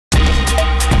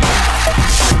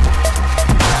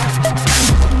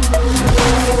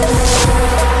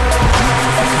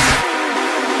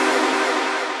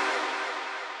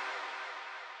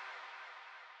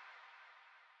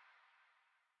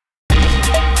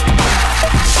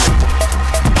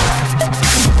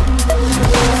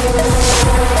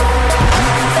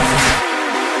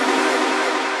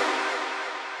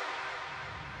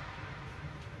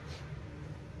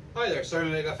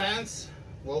fans,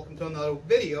 welcome to another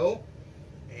video,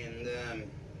 and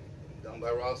done by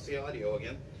Rossi Audio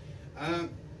again.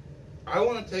 I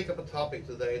want to take up a topic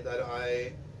today that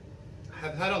I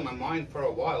have had on my mind for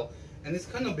a while, and it's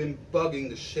kind of been bugging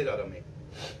the shit out of me.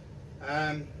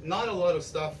 Not a lot of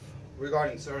stuff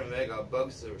regarding Cerwin-Vega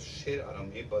bugs the shit out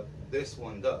of me, but this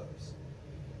one does.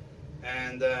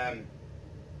 And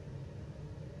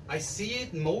I see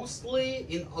it mostly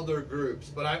in other groups,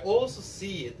 but I also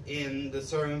see it in the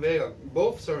Cerwin-Vega,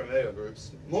 both Cerwin-Vega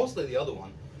groups, mostly the other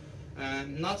one,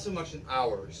 not so much in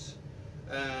ours.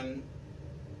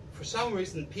 For some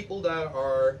reason, people that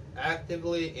are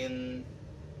actively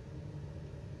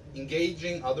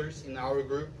engaging others in our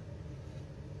group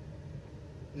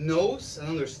knows and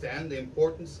understand the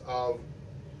importance of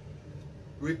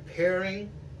repairing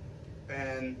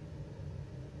and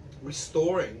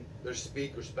restoring their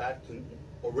speakers back to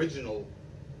original,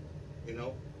 you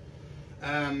know.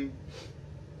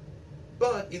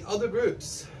 But in other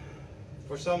groups,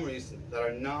 for some reason, that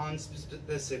are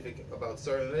non-specific about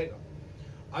Cerwin-Vega,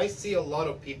 I see a lot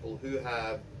of people who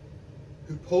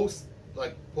post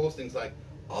things like,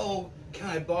 "Oh, can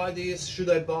I buy this?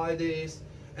 Should I buy this?"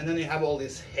 And then you have all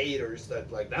these haters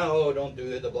that like, "No, don't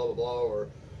do it," blah blah blah, or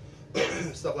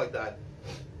stuff like that.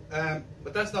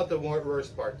 But that's not the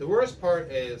worst part. The worst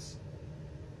part is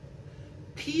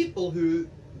people who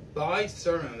buy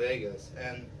Cerwin-Vegas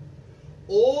and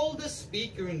all the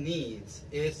speaker needs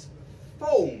is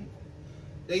foam.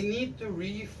 They need to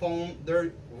re-foam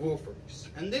their woofers.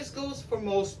 And this goes for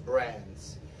most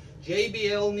brands.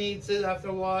 JBL needs it after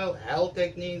a while,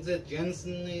 Altec needs it,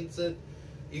 Jensen needs it.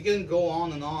 You can go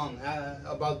on and on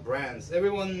about brands.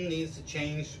 Everyone needs to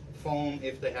change foam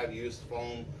if they have used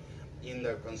foam in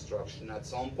their construction at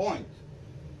some point.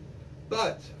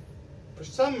 But for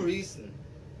some reason,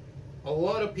 a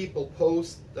lot of people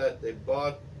post that they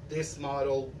bought this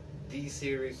model, D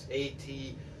series,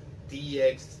 AT,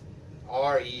 DX,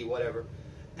 RE, whatever,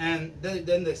 and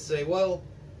then they say, "Well,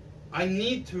 I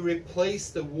need to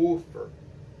replace the woofer.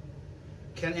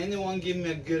 Can anyone give me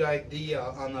a good idea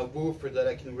on a woofer that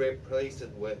I can replace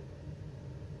it with?"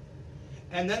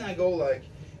 And then I go like,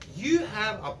 you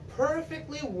have a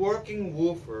perfectly working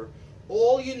woofer.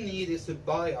 All you need is to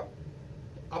buy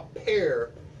a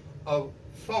pair of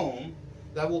foam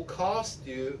that will cost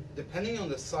you, depending on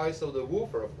the size of the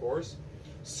woofer, of course,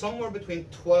 somewhere between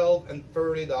 $12 and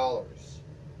 $30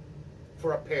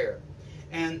 for a pair.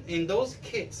 And in those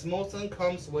kits, most of them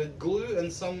comes with glue, and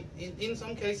in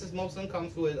some cases, most of them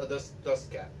comes with a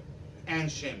dust cap and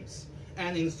shims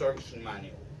and instruction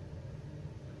manual.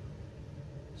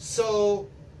 So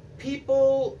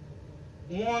people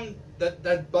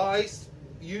that buys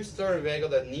used Cerwin-Vega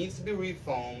that needs to be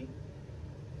refoamed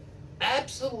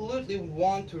absolutely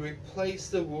want to replace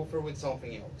the woofer with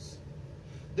something else.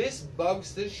 This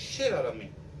bugs the shit out of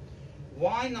me.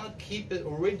 Why not keep it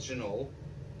original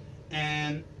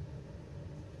and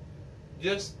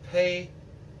just pay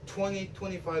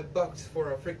 $20-25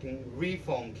 for a freaking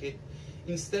refoam kit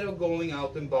instead of going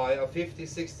out and buy a $50,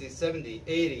 $60, $70,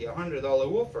 $80,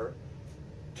 $100 woofer,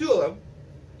 two of them,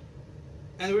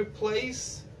 and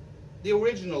replace the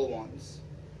original ones.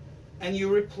 And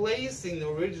you're replacing the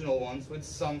original ones with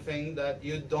something that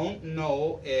you don't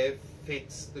know if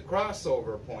fits the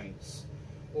crossover points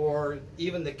or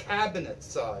even the cabinet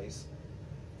size.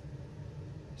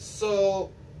 So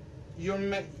you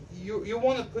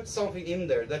want to put something in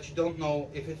there that you don't know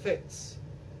if it fits.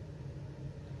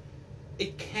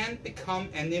 It can't become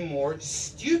any more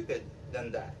stupid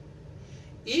than that.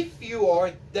 If you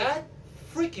are that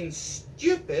freaking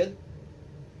stupid,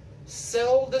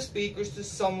 sell the speakers to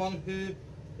someone who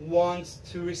wants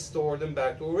to restore them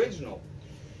back to original.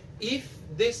 If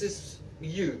this is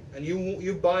you, and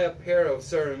you buy a pair of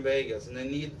Cerwin-Vegas and they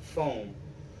need foam,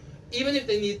 even if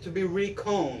they need to be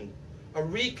reconed, a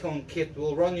recone kit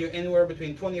will run you anywhere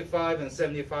between $25 and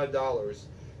 $75,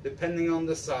 depending on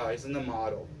the size and the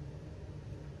model.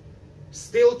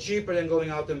 Still cheaper than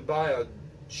going out and buy a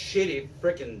shitty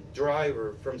freaking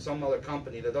driver from some other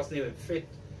company that doesn't even fit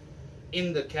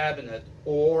in the cabinet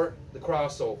or the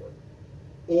crossover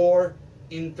or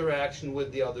interaction with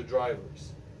the other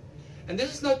drivers. And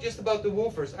this is not just about the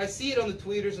woofers. I see it on the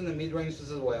tweeters and the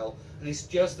mid-ranges as well, and it's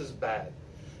just as bad.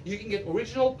 You can get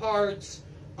original parts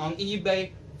on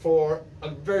eBay for a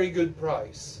very good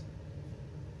price.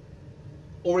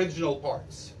 Original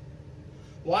parts.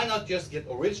 Why not just get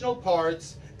original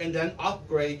parts and then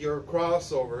upgrade your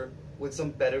crossover with some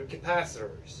better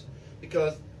capacitors?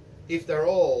 Because if they're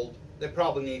old, they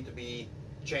probably need to be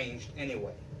changed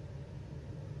anyway.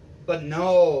 But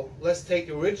no, let's take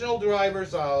the original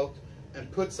drivers out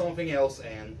and put something else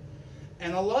in,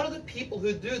 And a lot of the people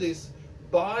who do this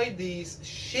buy these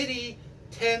shitty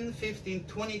 $10, $15,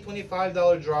 $20,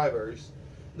 $25 drivers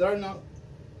that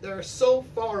are so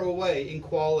far away in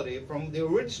quality from the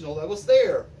original that was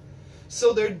there.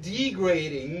 So they're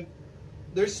degrading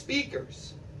their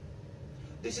speakers.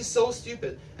 This is so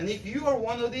stupid. And if you are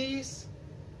one of these,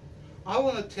 I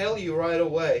want to tell you right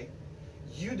away,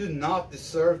 you do not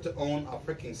deserve to own a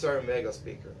freaking Cerwin-Vega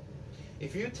speaker.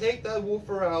 If you take that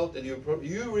woofer out and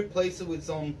you replace it with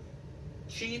some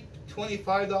cheap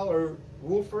 $25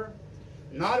 woofer,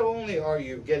 not only are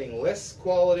you getting less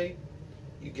quality,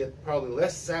 you get probably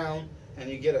less sound, and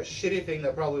you get a shitty thing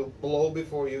that probably will blow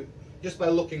before you just by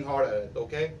looking hard at it,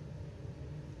 okay?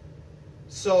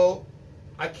 So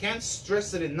I can't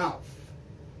stress it enough.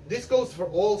 This goes for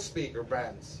all speaker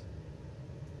brands.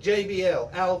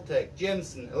 JBL, Altec,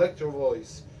 Jensen, Electro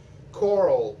Voice,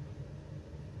 Coral,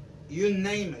 you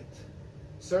name it.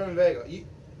 Cerwin-Vega. It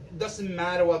doesn't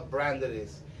matter what brand it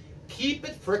is. Keep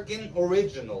it freaking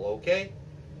original, okay?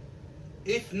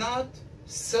 If not,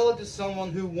 sell it to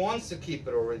someone who wants to keep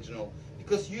it original,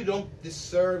 because you don't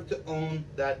deserve to own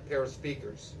that pair of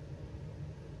speakers.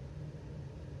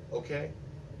 Okay?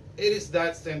 It is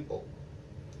that simple.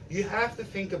 You have to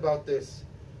think about this.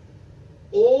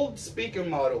 Old speaker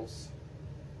models,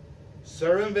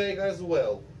 Cerwin-Vega as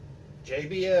well,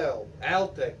 JBL,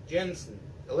 Altec, Jensen,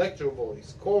 Electro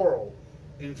Voice, Coral,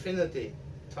 Infinity,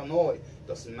 Tannoy,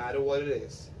 doesn't matter what it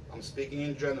is. I'm speaking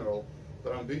in general,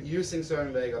 but I'm using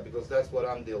Cerwin-Vega because that's what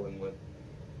I'm dealing with.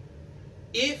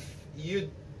 If you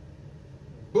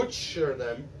butcher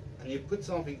them and you put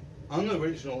something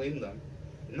unoriginal in them,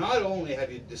 not only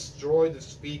have you destroyed the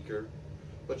speaker,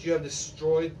 but you have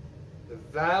destroyed the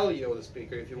value of the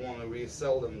speaker if you want to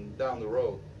resell them down the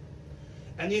road.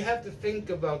 And you have to think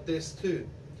about this too.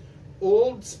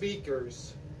 Old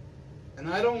speakers, and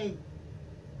I don't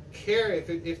care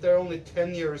if they're only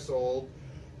 10 years old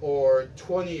or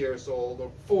 20 years old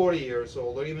or 40 years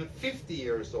old or even 50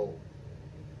 years old.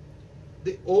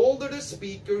 The older the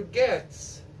speaker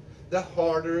gets, the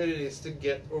harder it is to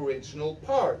get original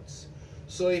parts.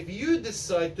 So if you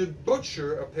decide to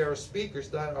butcher a pair of speakers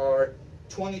that are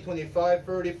 20, 25,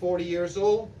 30, 40 years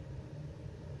old,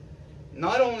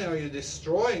 not only are you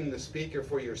destroying the speaker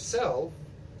for yourself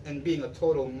and being a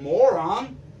total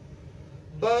moron,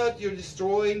 but you're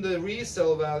destroying the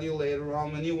resale value later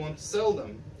on when you want to sell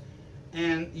them.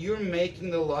 And you're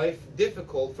making the life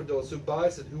difficult for those who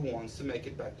buys it, who wants to make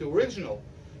it back to original,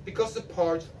 because the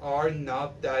parts are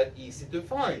not that easy to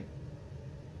find.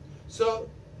 So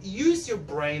use your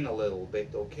brain a little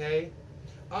bit, okay?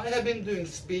 I have been doing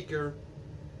speaker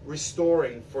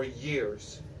restoring for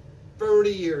years,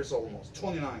 30 years almost,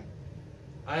 29.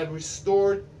 I have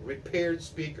restored, repaired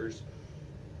speakers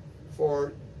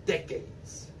for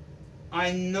decades.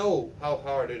 I know how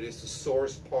hard it is to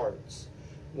source parts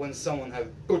when someone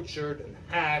have butchered and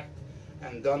hacked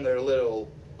and done their little,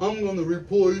 I'm going to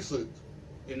replace it,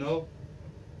 you know?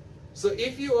 So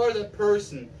if you are that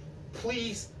person,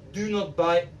 please do not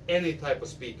buy any type of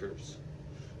speakers.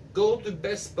 Go to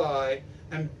Best Buy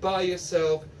and buy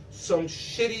yourself some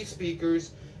shitty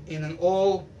speakers in an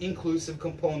all-inclusive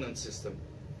component system.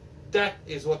 That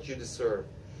is what you deserve.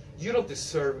 You don't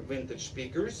deserve vintage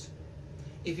speakers.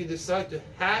 If you decide to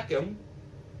hack them,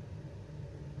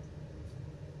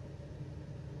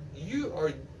 you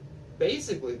are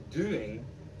basically doing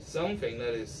something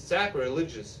that is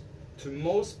sacrilegious to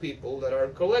most people that are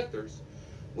collectors,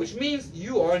 which means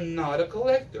you are not a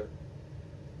collector.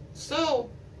 So,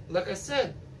 like I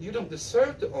said, you don't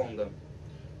deserve to own them.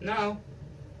 Now,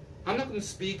 I'm not going to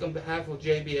speak on behalf of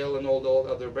JBL and all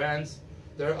the other brands.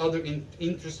 There are other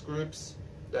interest groups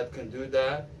that can do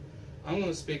that. I'm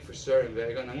going to speak for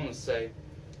Cerwin-Vega, and I'm going to say,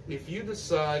 if you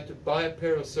decide to buy a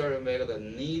pair of Cerwin-Vega that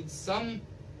needs some,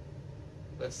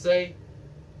 let's say,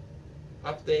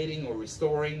 updating or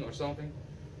restoring or something,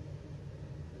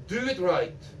 do it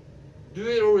right. Do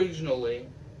it originally.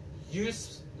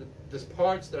 Use the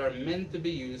parts that are meant to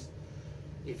be used.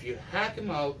 If you hack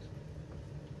them out,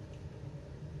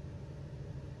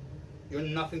 you're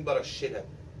nothing but a shithead.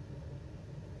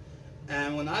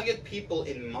 And when I get people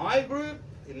in my group,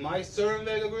 in my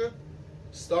Cerwin-Vega group,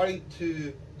 starting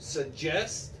to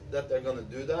suggest that they're going to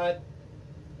do that,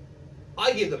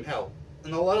 I give them hell.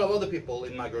 And a lot of other people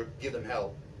in my group give them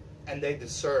hell. And they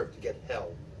deserve to get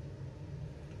hell.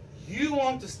 You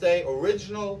want to stay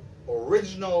original,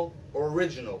 original,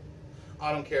 original.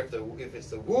 I don't care if it's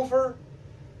the woofer,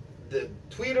 the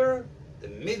tweeter, the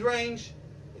mid-range,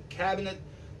 the cabinet.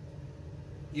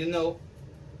 You know,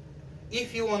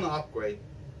 if you want to upgrade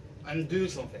and do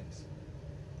some things,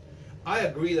 I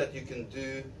agree that you can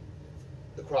do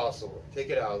the crossover, take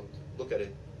it out, look at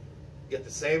it, get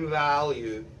the same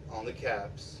value on the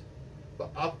caps,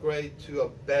 but upgrade to a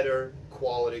better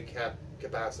quality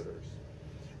capacitors,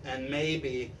 and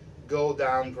maybe go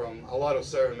down from, a lot of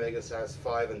Cerwin-Vegas has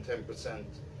 5 and 10%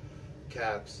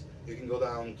 caps. You can go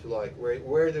down to like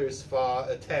where there's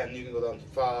 10, you can go down to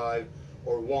 5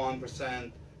 or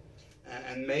 1%,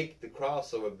 and make the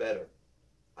crossover better.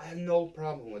 I have no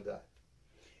problem with that.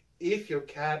 If your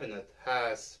cabinet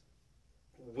has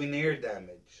veneer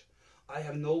damage, I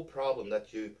have no problem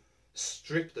that you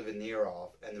strip the veneer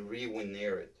off and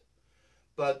re-veneer it.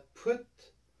 But put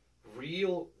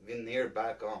real veneer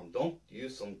back on. Don't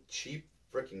use some cheap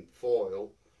freaking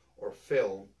foil or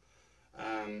film.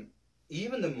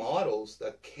 Even the models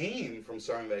that came from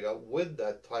Cerwin-Vega with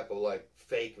that type of like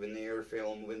fake veneer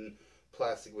film, with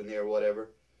plastic veneer,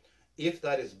 whatever, if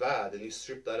that is bad and you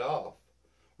strip that off,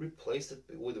 replace it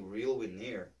with a real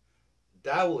veneer.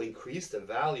 That will increase the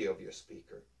value of your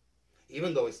speaker.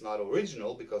 Even though it's not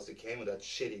original because it came with that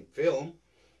shitty film,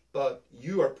 but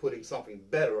you are putting something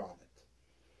better on it.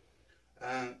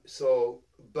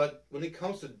 But when it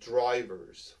comes to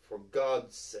drivers, for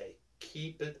God's sake,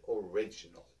 keep it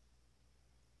original.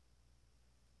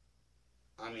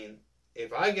 I mean,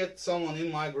 if I get someone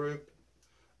in my group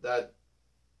that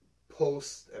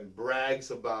posts and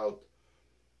brags about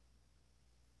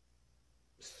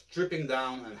stripping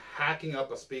down and hacking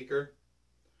up a speaker,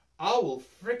 I will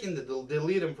freaking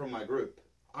delete them from my group.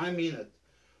 I mean it.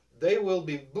 They will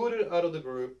be booted out of the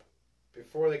group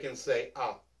before they can say,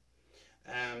 ah.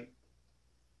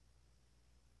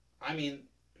 I mean,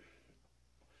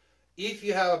 if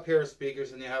you have a pair of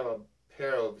speakers and you have a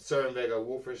pair of Cerwin-Vega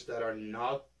woofers that are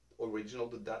not original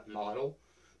to that model,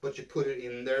 but you put it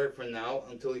in there for now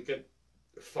until you can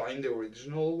find the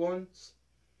original ones,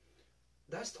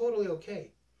 that's totally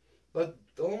okay. But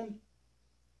don't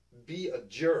be a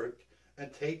jerk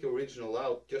and take the original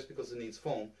out just because it needs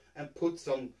foam and put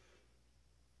some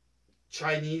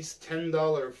Chinese $10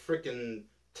 freaking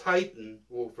Titan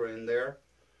woofer in there.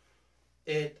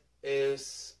 It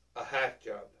is a hack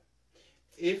job.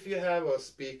 If you have a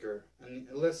speaker, and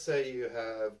let's say you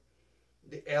have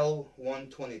the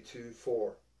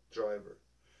L122.4 driver,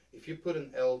 if you put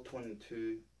an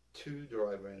L22.2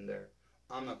 driver in there,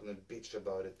 I'm not going to bitch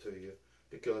about it to you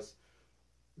because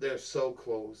they're so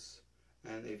close.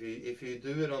 And if you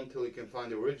do it until you can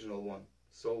find the original one,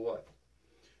 so what?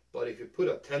 But if you put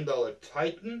a $10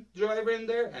 Titan driver in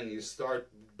there and you start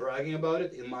bragging about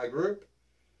it in my group,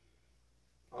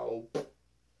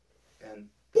 and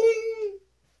boom,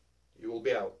 you will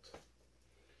be out.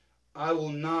 I will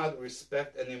not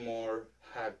respect any more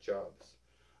hack jobs.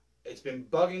 It's been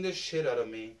bugging the shit out of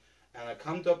me, and I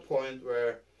come to a point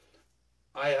where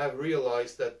I have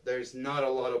realized that there's not a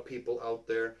lot of people out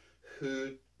there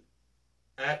who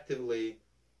actively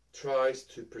tries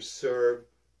to preserve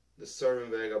the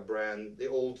Cerwin-Vega brand, the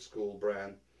old school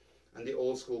brand, and the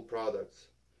old school products.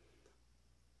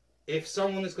 If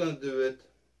someone is going to do it,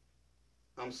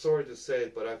 I'm sorry to say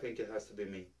it, but I think it has to be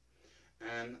me.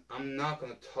 And I'm not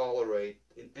going to tolerate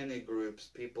in any groups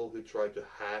people who try to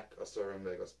hack a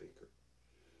Cerwin-Vega speaker.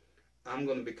 I'm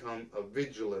going to become a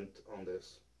vigilant on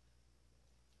this.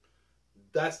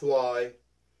 That's why,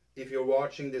 if you're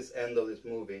watching this end of this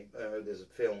movie, this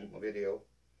film or video,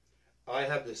 I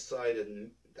have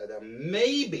decided that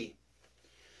maybe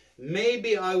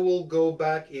I will go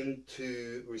back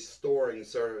into restoring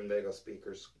Cerwin-Vega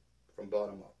speakers from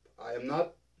bottom up. I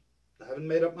haven't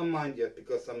made up my mind yet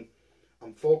because I'm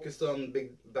focused on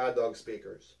big bad dog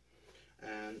speakers,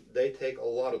 and they take a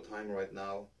lot of time right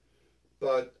now.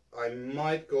 But I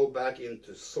might go back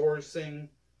into sourcing,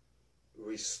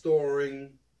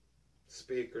 restoring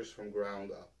speakers from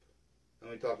ground up. And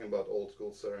we're talking about old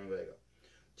school Cerwin-Vega.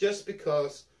 Just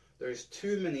because there's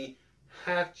too many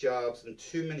hack jobs and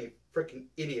too many freaking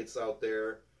idiots out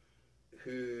there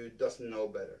who doesn't know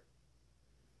better.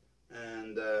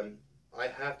 And I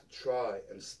have to try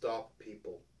and stop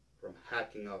people from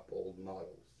hacking up old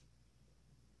models.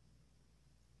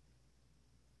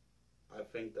 I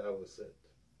think that was it.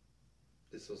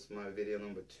 This was my video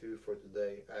number 2 for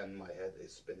today, and my head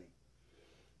is spinning.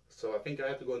 So I think I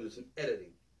have to go and do some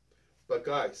editing. But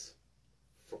guys,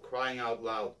 for crying out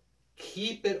loud,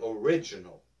 keep it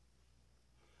original.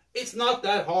 It's not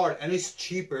that hard, and it's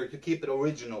cheaper to keep it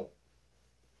original.